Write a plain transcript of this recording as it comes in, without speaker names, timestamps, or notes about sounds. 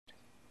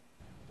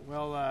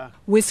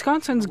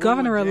Wisconsin's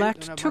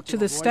governor-elect took to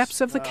the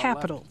steps of the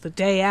Capitol the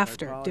day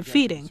after,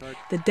 defeating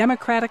the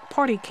Democratic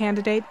Party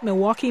candidate,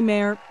 Milwaukee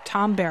Mayor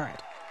Tom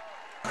Barrett.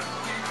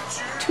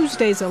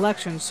 Tuesday's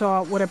election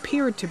saw what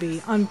appeared to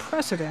be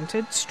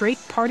unprecedented straight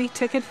party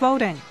ticket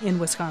voting in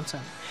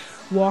Wisconsin.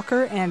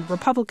 Walker and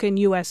Republican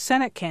U.S.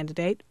 Senate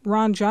candidate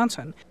Ron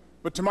Johnson,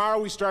 but tomorrow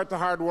we start the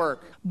hard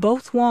work,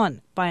 both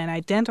won by an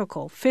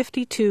identical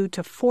 52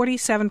 to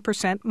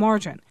 47%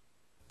 margin.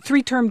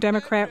 Three-term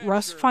Democrat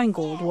Russ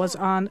Feingold was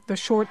on the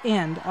short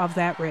end of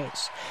that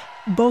race.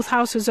 Both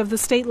houses of the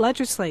state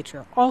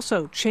legislature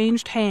also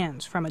changed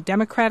hands from a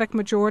Democratic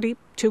majority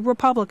to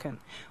Republican,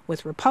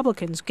 with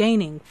Republicans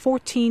gaining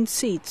 14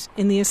 seats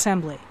in the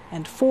Assembly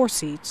and 4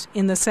 seats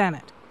in the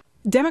Senate.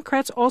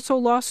 Democrats also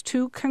lost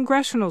 2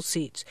 congressional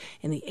seats.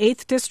 In the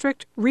 8th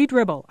District, Reed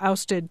Ribble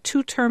ousted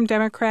 2-term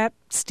Democrat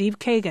Steve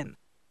Kagan.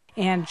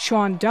 And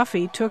Sean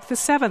Duffy took the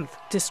 7th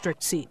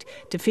District seat,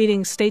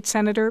 defeating State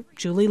Senator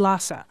Julie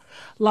Lassa.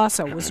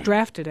 Lassa was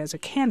drafted as a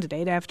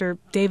candidate after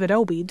David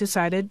Obey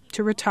decided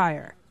to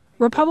retire.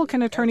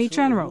 Republican Attorney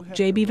General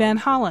J.B. Van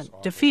Hollen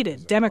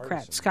defeated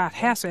Democrat Scott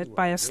Hassett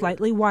by a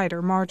slightly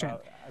wider margin.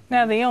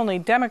 Now, the only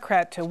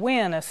Democrat to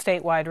win a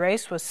statewide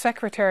race was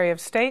Secretary of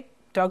State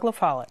Doug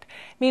LaFollette.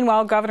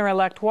 Meanwhile,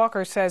 Governor-elect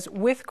Walker says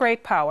with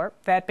great power,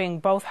 that being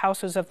both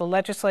houses of the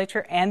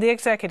legislature and the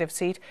executive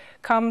seat,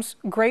 comes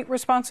great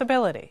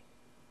responsibility.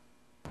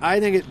 I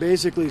think it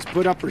basically is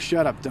put up or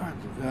shut up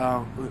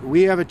time.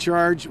 We have a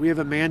charge, we have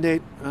a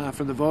mandate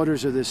from the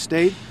voters of this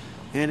state,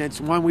 and it's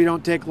one we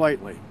don't take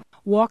lightly.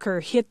 Walker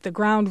hit the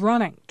ground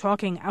running,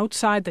 talking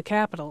outside the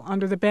Capitol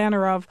under the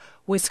banner of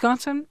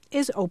Wisconsin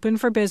is open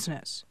for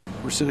business.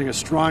 We're sending a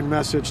strong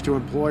message to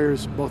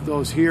employers, both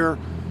those here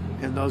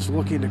and those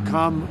looking to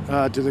come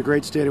to the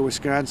great state of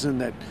Wisconsin,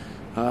 that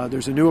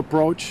there's a new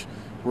approach.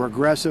 We're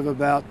aggressive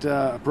about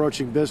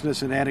approaching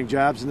business and adding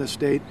jobs in this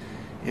state,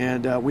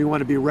 and we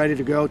want to be ready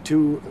to go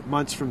 2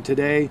 months from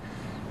today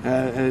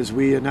as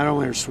we not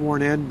only are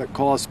sworn in, but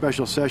call a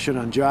special session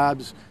on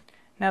jobs.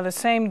 Now, the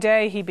same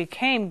day he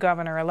became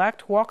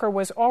governor-elect, Walker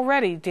was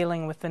already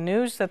dealing with the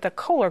news that the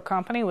Kohler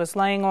Company was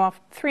laying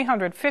off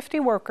 350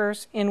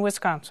 workers in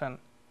Wisconsin.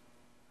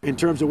 In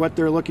terms of what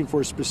they're looking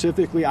for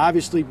specifically,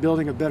 obviously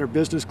building a better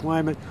business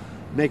climate,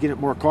 making it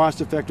more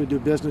cost-effective to do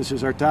business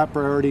is our top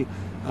priority.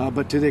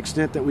 But to the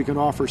extent that we can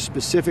offer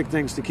specific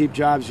things to keep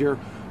jobs here,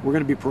 we're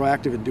going to be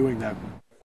proactive in doing that.